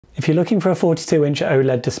If you're looking for a 42-inch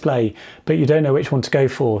OLED display, but you don't know which one to go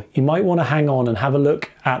for, you might want to hang on and have a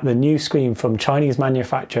look at the new screen from Chinese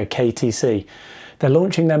manufacturer KTC. They're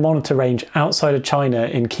launching their monitor range outside of China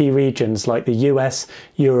in key regions like the US,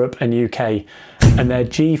 Europe and UK, and their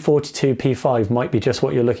G42P5 might be just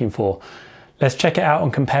what you're looking for. Let's check it out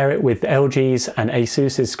and compare it with LG's and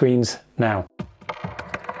Asus's screens now.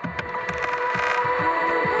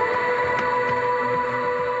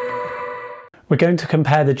 We're going to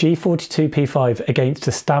compare the G42P5 against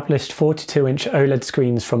established 42-inch OLED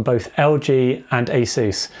screens from both LG and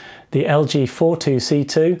Asus, the LG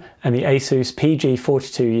 42C2 and the Asus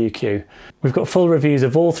PG42UQ. We've got full reviews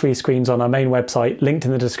of all three screens on our main website, linked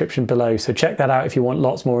in the description below, so check that out if you want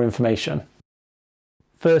lots more information.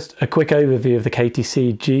 First, a quick overview of the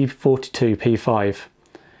KTC G42P5.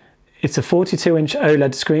 It's a 42-inch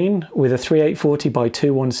OLED screen with a 3840 by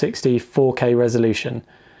 2160 4K resolution.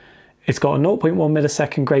 It's got a 0.1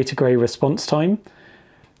 millisecond grey to grey response time.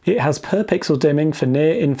 It has per pixel dimming for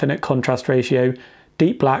near infinite contrast ratio,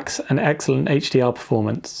 deep blacks and excellent HDR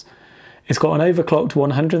performance. It's got an overclocked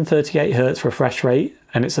 138Hz refresh rate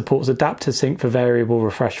and it supports adaptive sync for variable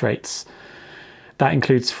refresh rates. That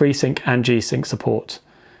includes FreeSync and G-Sync support.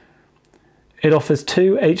 It offers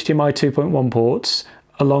two HDMI 2.1 ports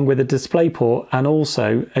along with a DisplayPort and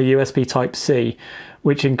also a USB Type-C,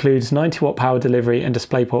 which includes 90-watt power delivery and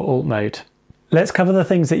DisplayPort Alt mode. Let's cover the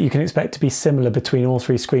things that you can expect to be similar between all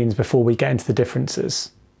three screens before we get into the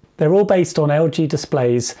differences. They're all based on LG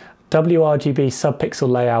Display's WRGB subpixel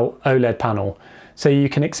layout OLED panel, so you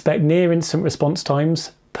can expect near instant response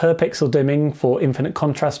times, per pixel dimming for infinite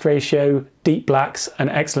contrast ratio, deep blacks and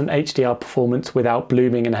excellent HDR performance without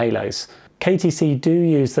blooming and halos. KTC do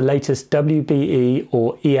use the latest WBE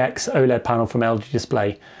or EX OLED panel from LG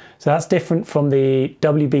Display. So that's different from the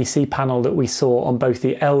WBC panel that we saw on both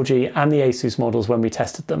the LG and the Asus models when we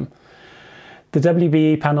tested them. The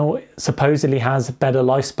WBE panel supposedly has better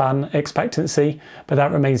lifespan expectancy, but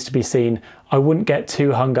that remains to be seen. I wouldn't get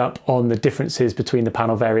too hung up on the differences between the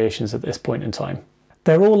panel variations at this point in time.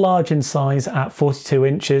 They're all large in size at 42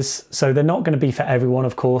 inches, so they're not going to be for everyone,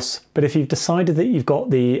 of course, but if you've decided that you've got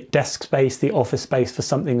the desk space, the office space for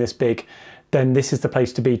something this big, then this is the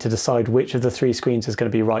place to be to decide which of the three screens is going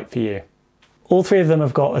to be right for you. All three of them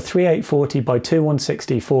have got a 3840 by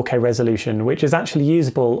 2160 4K resolution, which is actually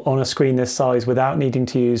usable on a screen this size without needing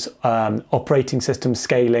to use operating system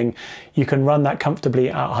scaling. You can run that comfortably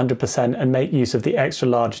at 100% and make use of the extra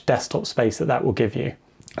large desktop space that will give you.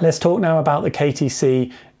 Let's talk now about the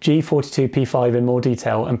KTC G42P5 in more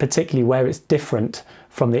detail, and particularly where it's different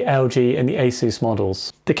from the LG and the Asus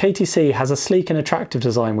models. The KTC has a sleek and attractive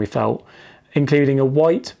design, we felt, including a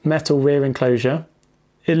white metal rear enclosure.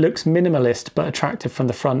 It looks minimalist but attractive from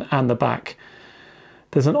the front and the back.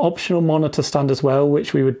 There's an optional monitor stand as well,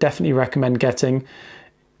 which we would definitely recommend getting.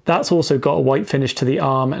 That's also got a white finish to the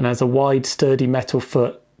arm and has a wide sturdy metal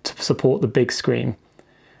foot to support the big screen.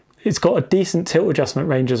 It's got a decent tilt adjustment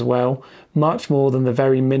range as well, much more than the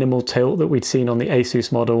very minimal tilt that we'd seen on the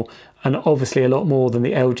Asus model, and obviously a lot more than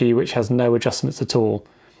the LG, which has no adjustments at all.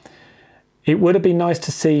 It would have been nice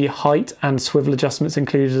to see height and swivel adjustments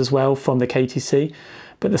included as well from the KTC,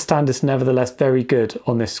 but the stand is nevertheless very good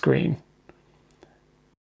on this screen.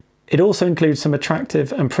 It also includes some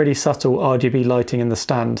attractive and pretty subtle RGB lighting in the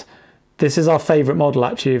stand. This is our favourite model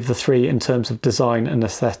actually of the three in terms of design and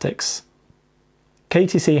aesthetics.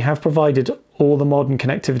 KTC have provided all the modern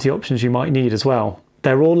connectivity options you might need as well.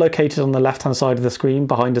 They're all located on the left hand side of the screen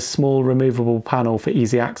behind a small removable panel for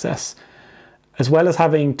easy access. As well as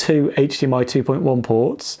having two HDMI 2.1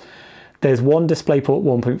 ports, there's one DisplayPort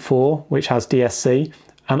 1.4 which has DSC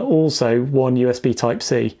and also one USB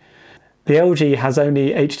Type-C. The LG has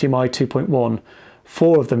only HDMI 2.1,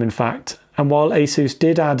 four of them in fact, and while Asus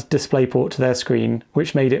did add DisplayPort to their screen,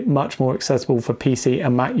 which made it much more accessible for PC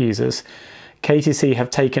and Mac users, KTC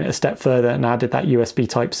have taken it a step further and added that USB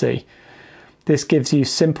Type-C. This gives you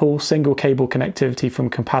simple single cable connectivity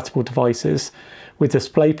from compatible devices with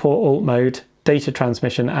DisplayPort Alt mode, data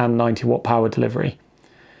transmission and 90-watt power delivery.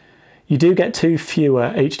 You do get two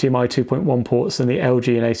fewer HDMI 2.1 ports than the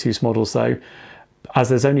LG and Asus models though, as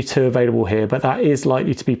there's only two available here, but that is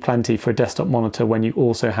likely to be plenty for a desktop monitor when you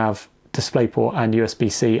also have DisplayPort and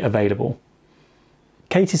USB-C available.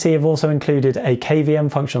 KTC have also included a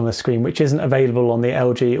KVM function on the screen, which isn't available on the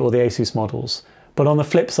LG or the Asus models. But on the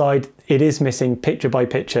flip side, it is missing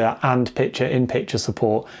picture-by-picture and picture-in-picture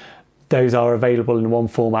support. Those are available in one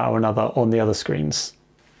format or another on the other screens.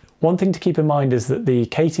 One thing to keep in mind is that the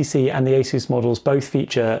KTC and the Asus models both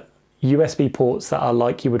feature USB ports that are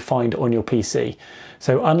like you would find on your PC.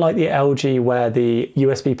 So unlike the LG where the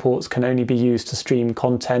USB ports can only be used to stream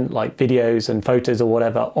content like videos and photos or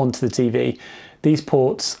whatever onto the TV, these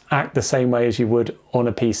ports act the same way as you would on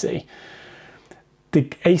a PC. The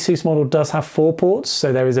Asus model does have 4 ports,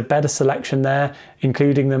 so there is a better selection there,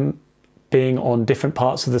 including them being on different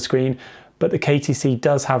parts of the screen, but the KTC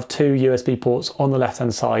does have 2 USB ports on the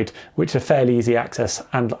left-hand side, which are fairly easy access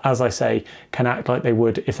and, as I say, can act like they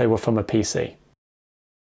would if they were from a PC.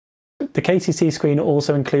 The KTC screen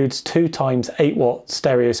also includes 2x8-watt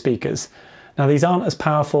stereo speakers. Now these aren't as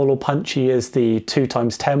powerful or punchy as the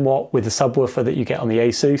 2x10-watt with the subwoofer that you get on the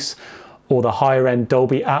Asus, or the higher-end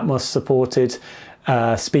Dolby Atmos supported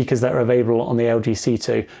speakers that are available on the LG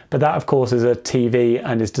C2, but that of course is a TV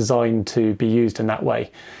and is designed to be used in that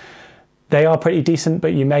way. They are pretty decent,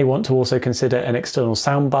 but you may want to also consider an external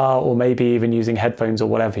soundbar or maybe even using headphones or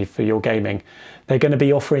whatever for your gaming. They're going to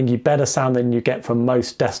be offering you better sound than you get from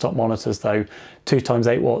most desktop monitors though.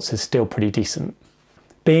 2x8 watts is still pretty decent.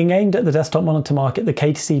 Being aimed at the desktop monitor market, the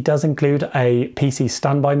KTC does include a PC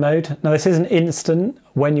standby mode. Now this isn't instant.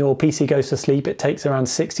 When your PC goes to sleep, it takes around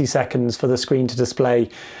 60 seconds for the screen to display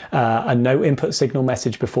a no input signal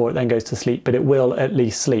message before it then goes to sleep, but it will at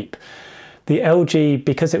least sleep. The LG,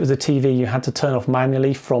 because it was a TV, you had to turn off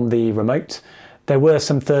manually from the remote. There were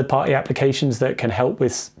some third-party applications that can help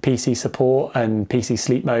with PC support and PC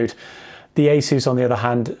sleep mode. The Asus, on the other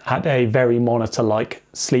hand, had a very monitor-like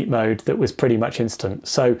sleep mode that was pretty much instant.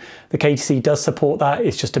 So the KTC does support that,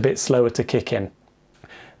 it's just a bit slower to kick in.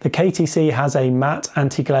 The KTC has a matte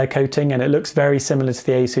anti-glare coating and it looks very similar to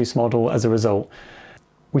the Asus model as a result.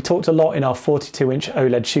 We talked a lot in our 42-inch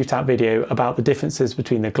OLED shootout video about the differences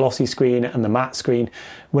between the glossy screen and the matte screen.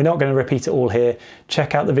 We're not going to repeat it all here.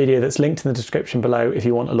 Check out the video that's linked in the description below if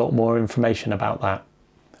you want a lot more information about that.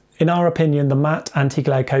 In our opinion, the matte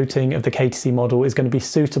anti-glare coating of the KTC model is going to be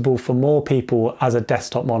suitable for more people as a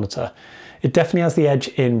desktop monitor. It definitely has the edge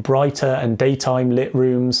in brighter and daytime lit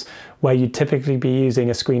rooms where you'd typically be using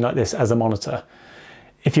a screen like this as a monitor.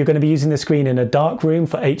 If you're going to be using the screen in a dark room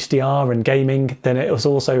for HDR and gaming, then it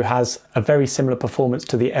also has a very similar performance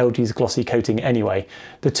to the LG's glossy coating anyway.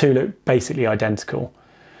 The two look basically identical.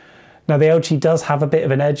 Now the LG does have a bit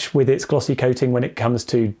of an edge with its glossy coating when it comes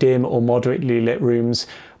to dim or moderately lit rooms.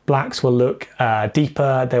 Blacks will look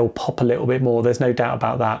deeper, they'll pop a little bit more, there's no doubt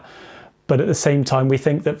about that. But at the same time, we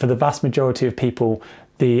think that for the vast majority of people,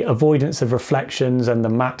 the avoidance of reflections and the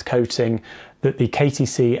matte coating that the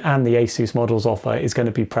KTC and the Asus models offer is going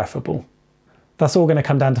to be preferable. That's all going to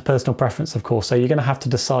come down to personal preference, of course, so you're going to have to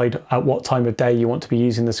decide at what time of day you want to be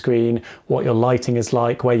using the screen, what your lighting is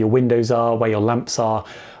like, where your windows are, where your lamps are.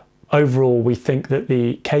 Overall, we think that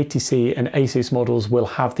the KTC and Asus models will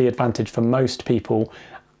have the advantage for most people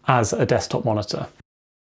as a desktop monitor.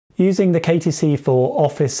 Using the KTC for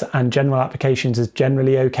office and general applications is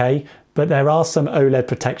generally okay, but there are some OLED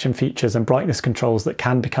protection features and brightness controls that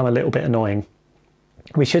can become a little bit annoying.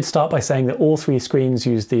 We should start by saying that all 3 screens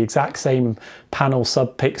use the exact same panel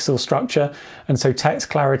sub-pixel structure, and so text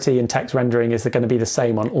clarity and text rendering is going to be the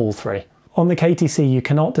same on all 3. On the KTC, you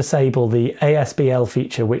cannot disable the ASBL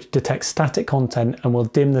feature, which detects static content and will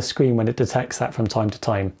dim the screen when it detects that from time to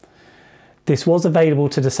time. This was available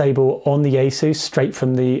to disable on the Asus straight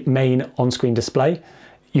from the main on-screen display.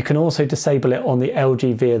 You can also disable it on the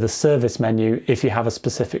LG via the service menu if you have a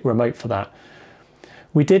specific remote for that.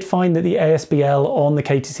 We did find that the ASBL on the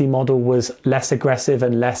KTC model was less aggressive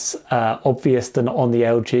and less obvious than on the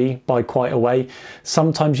LG by quite a way.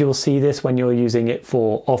 Sometimes you will see this when you're using it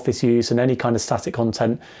for office use and any kind of static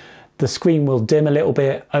content. The screen will dim a little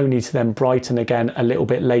bit, only to then brighten again a little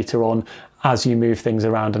bit later on as you move things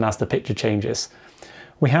around and as the picture changes.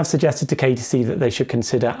 We have suggested to KTC that they should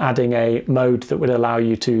consider adding a mode that would allow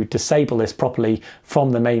you to disable this properly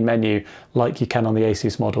from the main menu like you can on the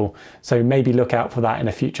Asus model, so maybe look out for that in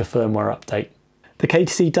a future firmware update. The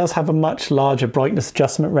KTC does have a much larger brightness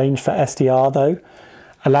adjustment range for SDR though,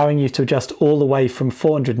 allowing you to adjust all the way from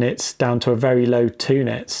 400 nits down to a very low 2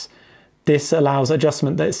 nits. This allows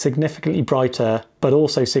adjustment that is significantly brighter but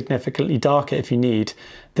also significantly darker if you need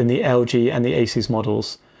than the LG and the Asus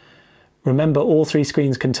models. Remember, all 3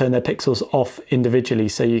 screens can turn their pixels off individually,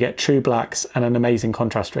 so you get true blacks and an amazing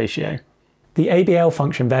contrast ratio. The ABL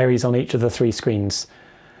function varies on each of the 3 screens.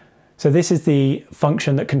 So this is the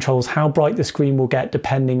function that controls how bright the screen will get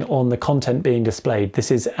depending on the content being displayed.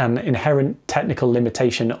 This is an inherent technical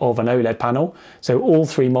limitation of an OLED panel. So all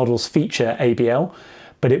 3 models feature ABL,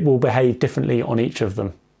 but it will behave differently on each of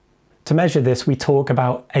them. To measure this, we talk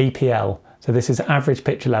about APL. So this is average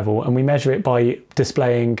picture level, and we measure it by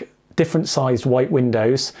displaying different sized white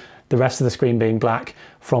windows the rest of the screen being black,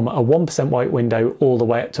 from a 1% white window all the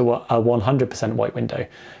way up to a 100% white window.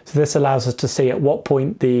 So this allows us to see at what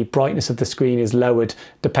point the brightness of the screen is lowered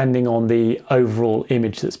depending on the overall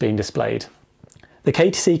image that's being displayed. The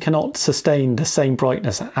KTC cannot sustain the same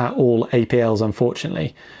brightness at all APLs,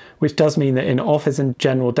 unfortunately, which does mean that in office and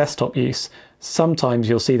general desktop use, sometimes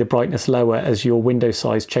you'll see the brightness lower as your window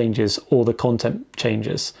size changes or the content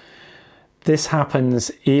changes. This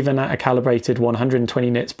happens even at a calibrated 120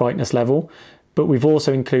 nits brightness level, but we've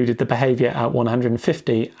also included the behavior at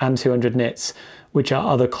 150 and 200 nits, which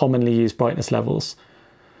are other commonly used brightness levels.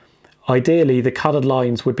 Ideally, the coloured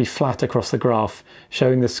lines would be flat across the graph,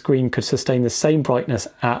 showing the screen could sustain the same brightness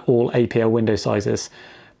at all APL window sizes.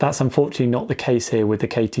 That's unfortunately not the case here with the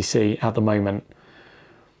KTC at the moment.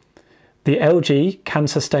 The LG can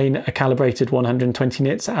sustain a calibrated 120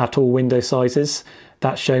 nits at all window sizes.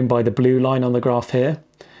 That's shown by the blue line on the graph here,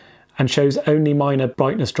 and shows only minor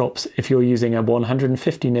brightness drops if you're using a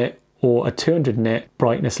 150 nit or a 200 nit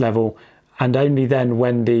brightness level, and only then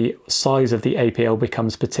when the size of the APL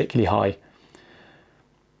becomes particularly high.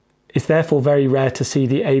 It's therefore very rare to see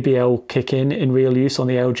the ABL kick in real use on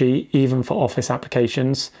the LG, even for office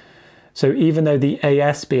applications. So even though the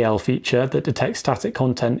ASBL feature that detects static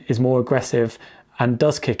content is more aggressive and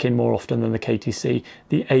does kick in more often than the KTC,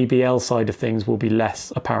 the ABL side of things will be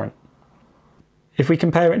less apparent. If we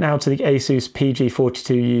compare it now to the Asus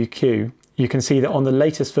PG42UQ, you can see that on the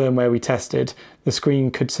latest firmware we tested, the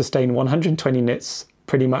screen could sustain 120 nits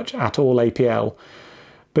pretty much at all APL,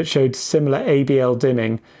 but showed similar ABL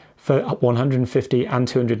dimming for 150 and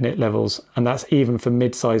 200 nit levels, and that's even for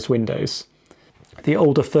mid-sized windows. The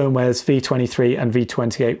older firmwares V23 and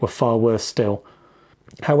V28 were far worse still.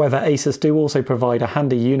 However, Asus do also provide a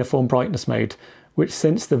handy uniform brightness mode, which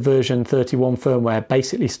since the version 31 firmware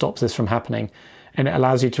basically stops this from happening, and it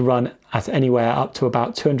allows you to run at anywhere up to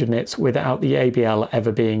about 200 nits without the ABL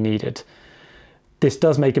ever being needed. This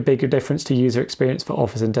does make a bigger difference to user experience for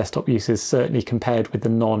office and desktop uses, certainly compared with the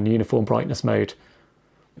non-uniform brightness mode.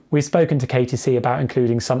 We've spoken to KTC about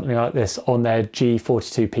including something like this on their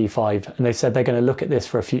G42P5, and they said they're going to look at this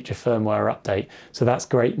for a future firmware update, so that's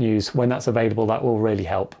great news. When that's available, that will really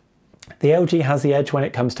help. The LG has the edge when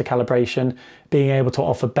it comes to calibration, being able to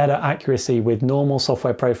offer better accuracy with normal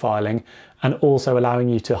software profiling, and also allowing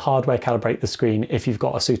you to hardware calibrate the screen if you've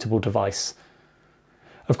got a suitable device.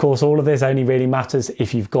 Of course, all of this only really matters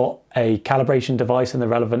if you've got a calibration device and the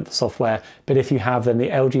relevant software, but if you have, then the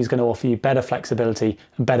LG is going to offer you better flexibility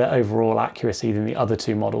and better overall accuracy than the other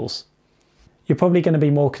two models. You're probably going to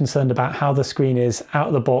be more concerned about how the screen is out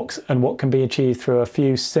of the box and what can be achieved through a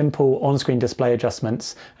few simple on-screen display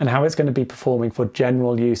adjustments, and how it's going to be performing for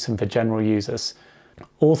general use and for general users.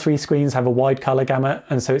 All three screens have a wide colour gamut,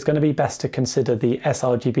 and so it's going to be best to consider the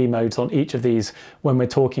sRGB modes on each of these when we're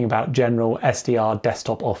talking about general SDR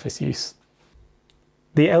desktop office use.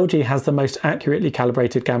 The LG has the most accurately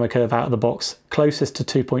calibrated gamma curve out of the box, closest to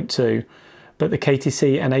 2.2, but the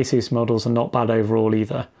KTC and Asus models are not bad overall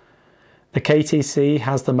either. The KTC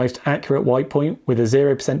has the most accurate white point with a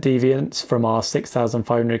 0% deviance from our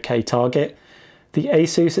 6500K target. The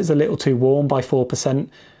Asus is a little too warm by 4%,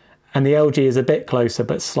 and the LG is a bit closer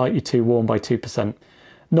but slightly too warm by 2%.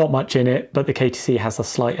 Not much in it, but the KTC has a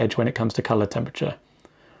slight edge when it comes to colour temperature.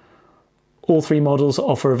 All three models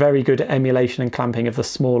offer a very good emulation and clamping of the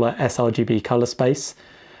smaller sRGB colour space,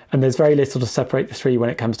 and there's very little to separate the three when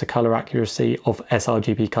it comes to colour accuracy of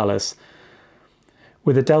sRGB colours.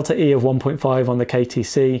 With a delta E of 1.5 on the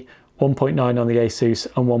KTC, 1.9 on the Asus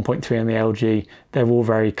and 1.3 on the LG, they're all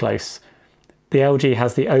very close. The LG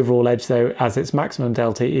has the overall edge though, as its maximum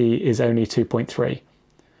delta E is only 2.3.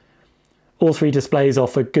 All three displays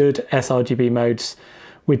offer good sRGB modes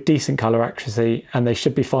with decent colour accuracy, and they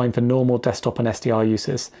should be fine for normal desktop and SDR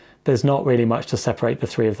uses. There's not really much to separate the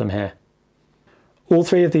three of them here. All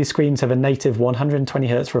three of these screens have a native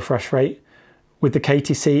 120Hz refresh rate, with the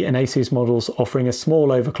KTC and Asus models offering a small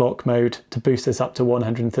overclock mode to boost this up to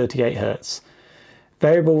 138Hz.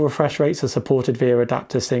 Variable refresh rates are supported via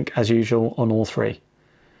adaptive sync as usual on all three.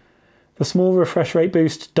 The small refresh rate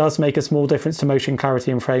boost does make a small difference to motion clarity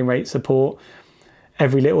and frame rate support.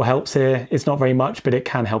 Every little helps here. It's not very much, but it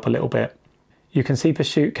can help a little bit. You can see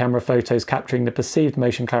pursuit camera photos capturing the perceived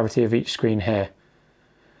motion clarity of each screen here.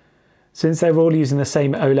 Since they're all using the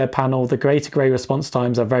same OLED panel, the grey to grey response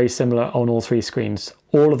times are very similar on all three screens.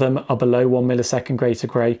 All of them are below 1 millisecond grey to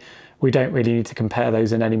grey. We don't really need to compare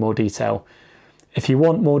those in any more detail. If you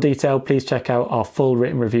want more detail, please check out our full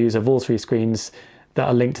written reviews of all three screens that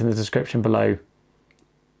are linked in the description below.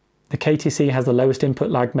 The KTC has the lowest input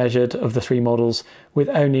lag measured of the three models, with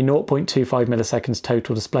only 0.25 milliseconds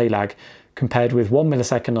total display lag, compared with 1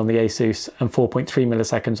 millisecond on the Asus and 4.3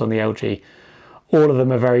 milliseconds on the LG. All of them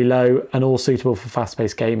are very low and all suitable for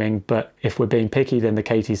fast-paced gaming, but if we're being picky, then the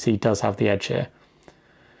KTC does have the edge here.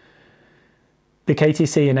 The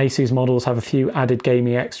KTC and Asus models have a few added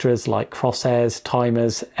gaming extras like crosshairs,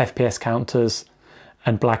 timers, FPS counters,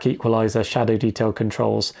 and black equalizer shadow detail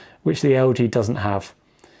controls, which the LG doesn't have.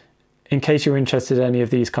 In case you're interested in any of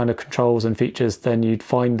these kind of controls and features, then you'd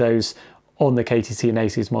find those on the KTC and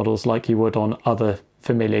Asus models like you would on other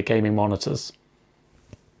familiar gaming monitors.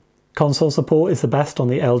 Console support is the best on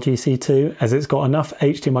the LG C2 as it's got enough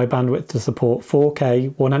HDMI bandwidth to support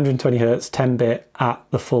 4K 120Hz 10-bit at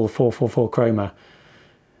the full 444 chroma.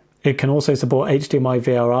 It can also support HDMI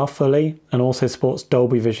VRR fully and also supports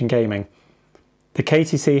Dolby Vision gaming. The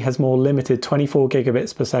KTC has more limited 24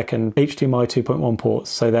 gigabits per second HDMI 2.1 ports,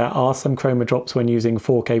 so there are some chroma drops when using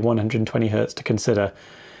 4K 120Hz to consider.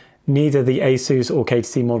 Neither the Asus or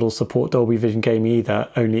KTC models support Dolby Vision gaming either,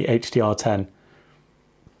 only HDR10.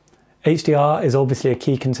 HDR is obviously a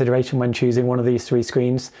key consideration when choosing one of these three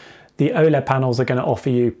screens. The OLED panels are going to offer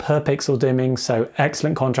you per pixel dimming, so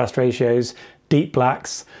excellent contrast ratios, deep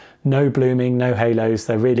blacks, no blooming, no halos.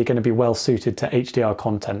 They're really going to be well suited to HDR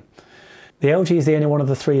content. The LG is the only one of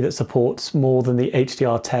the three that supports more than the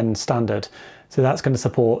HDR10 standard, so that's going to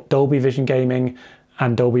support Dolby Vision gaming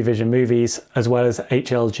and Dolby Vision movies, as well as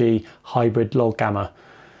HLG hybrid log gamma.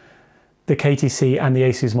 The KTC and the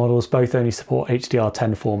Asus models both only support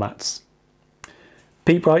HDR10 formats.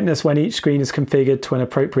 Peak brightness when each screen is configured to an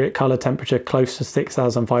appropriate colour temperature close to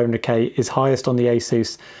 6500K is highest on the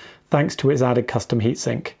Asus thanks to its added custom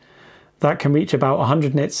heatsink. That can reach about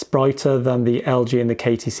 100 nits brighter than the LG and the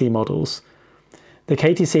KTC models. The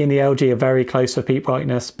KTC and the LG are very close for peak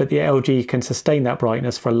brightness, but the LG can sustain that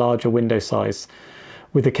brightness for a larger window size,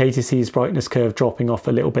 with the KTC's brightness curve dropping off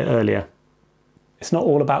a little bit earlier. It's not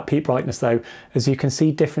all about peak brightness though, as you can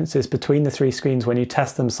see differences between the three screens when you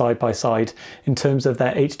test them side by side in terms of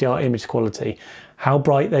their HDR image quality. How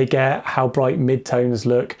bright they get, how bright mid-tones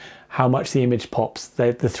look, how much the image pops.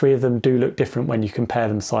 The three of them do look different when you compare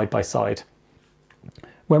them side by side.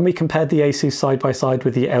 When we compared the Asus side by side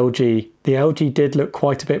with the LG did look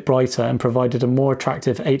quite a bit brighter and provided a more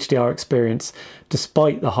attractive HDR experience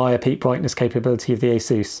despite the higher peak brightness capability of the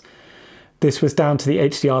Asus. This was down to the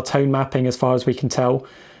HDR tone mapping as far as we can tell,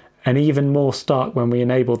 and even more stark when we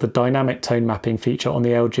enable the dynamic tone mapping feature on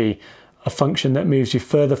the LG, a function that moves you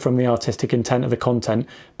further from the artistic intent of the content,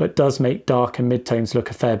 but does make dark and midtones look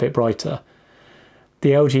a fair bit brighter.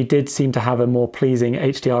 The LG did seem to have a more pleasing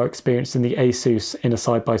HDR experience than the Asus in a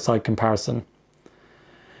side-by-side comparison.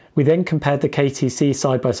 We then compared the KTC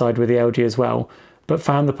side-by-side with the LG as well, but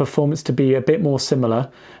found the performance to be a bit more similar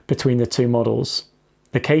between the two models.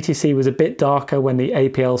 The KTC was a bit darker when the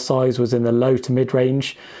APL size was in the low to mid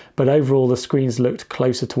range, but overall the screens looked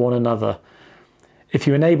closer to one another. If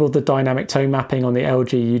you enabled the dynamic tone mapping on the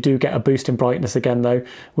LG, you do get a boost in brightness again though,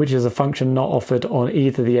 which is a function not offered on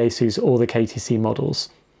either the Asus or the KTC models.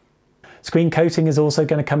 Screen coating is also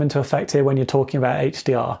going to come into effect here when you're talking about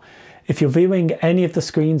HDR. If you're viewing any of the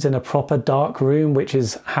screens in a proper dark room, which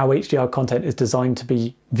is how HDR content is designed to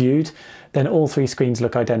be viewed, then all three screens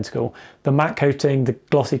look identical. The matte coating, the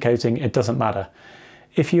glossy coating, it doesn't matter.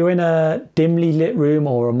 If you're in a dimly lit room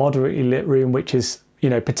or a moderately lit room, which is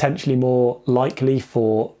potentially more likely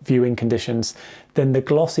for viewing conditions, then the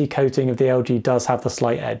glossy coating of the LG does have the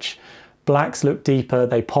slight edge. Blacks look deeper,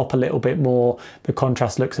 they pop a little bit more, the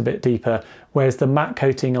contrast looks a bit deeper, whereas the matte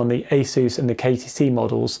coating on the Asus and the KTC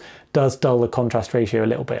models does dull the contrast ratio a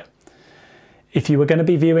little bit. If you were going to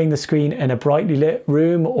be viewing the screen in a brightly lit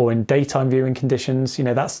room or in daytime viewing conditions,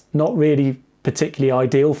 that's not really particularly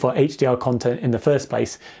ideal for HDR content in the first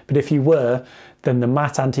place, but if you were, then the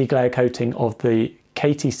matte anti-glare coating of the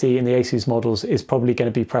KTC and the Asus models is probably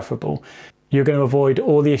going to be preferable. You're going to avoid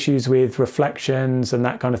all the issues with reflections and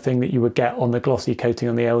that kind of thing that you would get on the glossy coating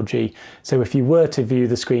on the LG. So if you were to view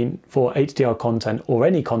the screen for HDR content or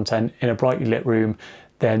any content in a brightly lit room,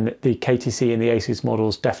 then the KTC and the Asus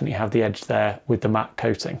models definitely have the edge there with the matte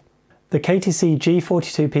coating. The KTC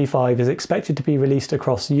G42P5 is expected to be released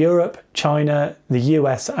across Europe, China, the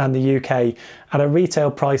US and the UK at a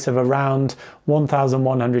retail price of around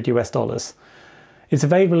 $1,100 US. It's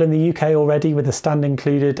available in the UK already with the stand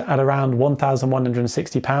included at around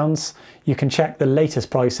 £1,160. You can check the latest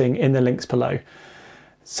pricing in the links below.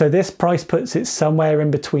 So this price puts it somewhere in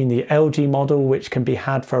between the LG model, which can be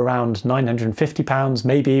had for around £950,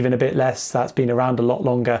 maybe even a bit less, that's been around a lot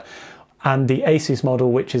longer, and the Asus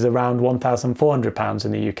model, which is around £1,400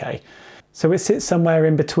 in the UK. So it sits somewhere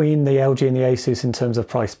in between the LG and the Asus in terms of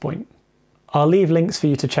price point. I'll leave links for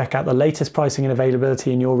you to check out the latest pricing and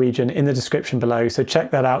availability in your region in the description below, so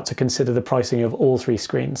check that out to consider the pricing of all three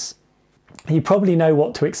screens. You probably know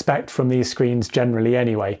what to expect from these screens generally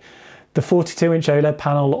anyway. The 42-inch OLED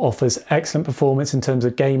panel offers excellent performance in terms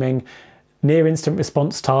of gaming, near instant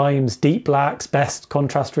response times, deep blacks, best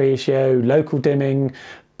contrast ratio, local dimming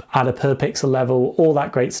at a per pixel level, all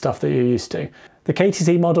that great stuff that you're used to. The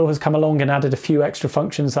KTC model has come along and added a few extra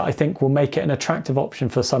functions that I think will make it an attractive option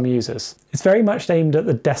for some users. It's very much aimed at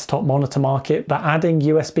the desktop monitor market, but adding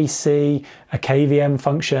USB-C, a KVM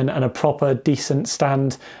function and a proper decent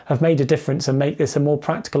stand have made a difference and make this a more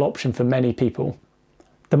practical option for many people.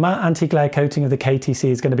 The matte anti-glare coating of the KTC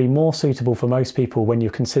is going to be more suitable for most people when you're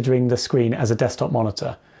considering the screen as a desktop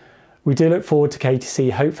monitor. We do look forward to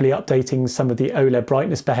KTC hopefully updating some of the OLED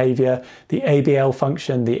brightness behaviour, the ABL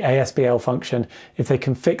function, the ASBL function. If they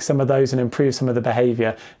can fix some of those and improve some of the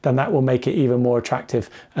behaviour, then that will make it even more attractive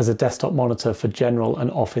as a desktop monitor for general and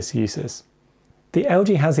office users. The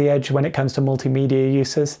LG has the edge when it comes to multimedia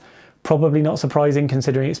users. Probably not surprising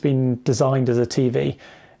considering it's been designed as a TV.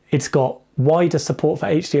 It's got wider support for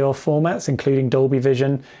HDR formats, including Dolby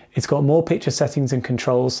Vision. It's got more picture settings and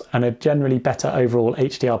controls and a generally better overall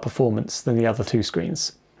HDR performance than the other two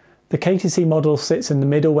screens. The KTC model sits in the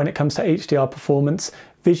middle when it comes to HDR performance,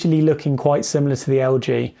 visually looking quite similar to the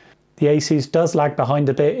LG. The Asus does lag behind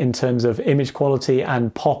a bit in terms of image quality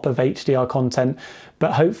and pop of HDR content,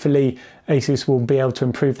 but hopefully Asus will be able to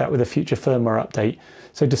improve that with a future firmware update.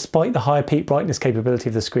 So despite the higher peak brightness capability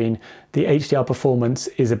of the screen, the HDR performance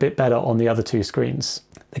is a bit better on the other two screens.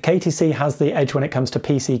 The KTC has the edge when it comes to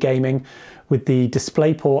PC gaming, with the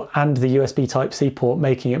DisplayPort and the USB Type-C port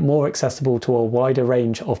making it more accessible to a wider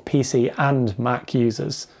range of PC and Mac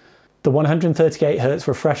users. The 138Hz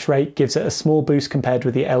refresh rate gives it a small boost compared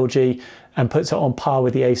with the LG and puts it on par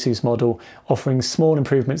with the Asus model, offering small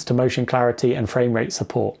improvements to motion clarity and frame rate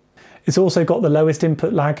support. It's also got the lowest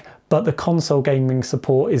input lag, but the console gaming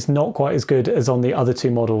support is not quite as good as on the other two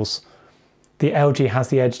models. The LG has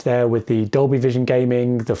the edge there with the Dolby Vision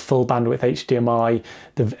gaming, the full bandwidth HDMI,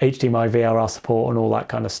 the HDMI VRR support and all that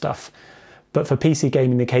kind of stuff. But for PC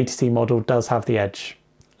gaming, the KTC model does have the edge.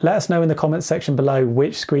 Let us know in the comments section below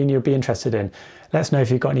which screen you'll be interested in. Let us know if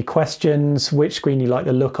you've got any questions, which screen you like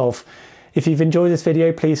the look of. If you've enjoyed this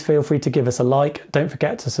video, please feel free to give us a like. Don't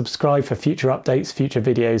forget to subscribe for future updates, future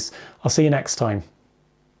videos. I'll see you next time.